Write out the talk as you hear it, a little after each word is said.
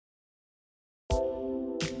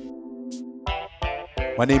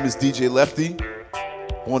My name is DJ Lefty,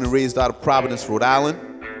 born and raised out of Providence, Rhode Island.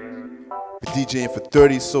 Been DJing for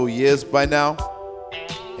 30 so years by now,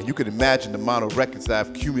 and you can imagine the amount of records that I've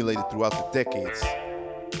accumulated throughout the decades.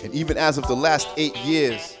 And even as of the last 8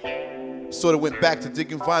 years, I sort of went back to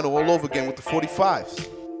digging vinyl all over again with the 45s.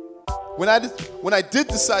 When I did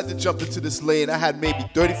decide to jump into this lane, I had maybe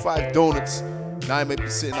 35 donuts. Now I may be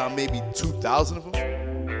sitting on maybe 2,000 of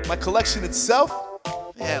them. My collection itself,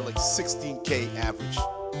 it had like 16K average.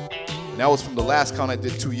 And that was from the last count I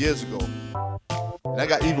did 2 years ago. And I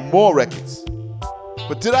got even more records.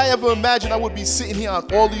 But did I ever imagine I would be sitting here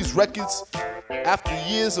on all these records after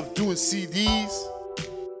years of doing CDs,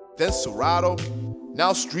 then Serato,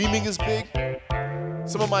 now streaming is big?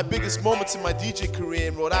 Some of my biggest moments in my DJ career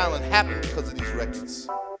in Rhode Island happened because of these records.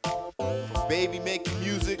 From baby making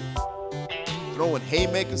music, throwing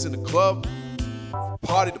haymakers in the club, from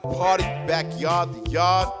party to party, backyard to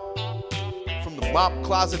yard, from the mop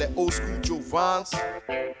closet at old school Jovan's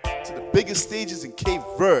to the biggest stages in Cape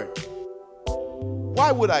Verde.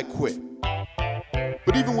 Why would I quit?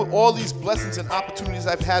 But even with all these blessings and opportunities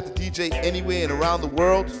I've had to DJ anywhere and around the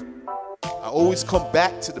world, I always come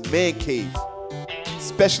back to the man cave.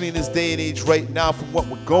 Especially in this day and age right now from what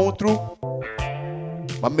we're going through.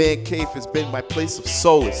 My man cave has been my place of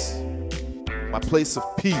solace, my place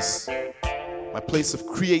of peace, my place of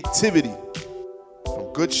creativity.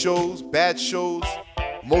 From good shows, bad shows,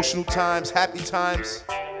 emotional times, happy times,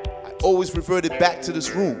 I always reverted back to this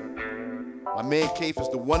room. My man cave is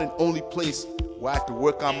the one and only place where I can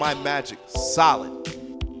work on my magic solid.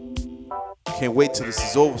 Can't wait till this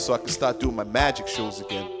is over so I can start doing my magic shows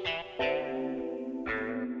again.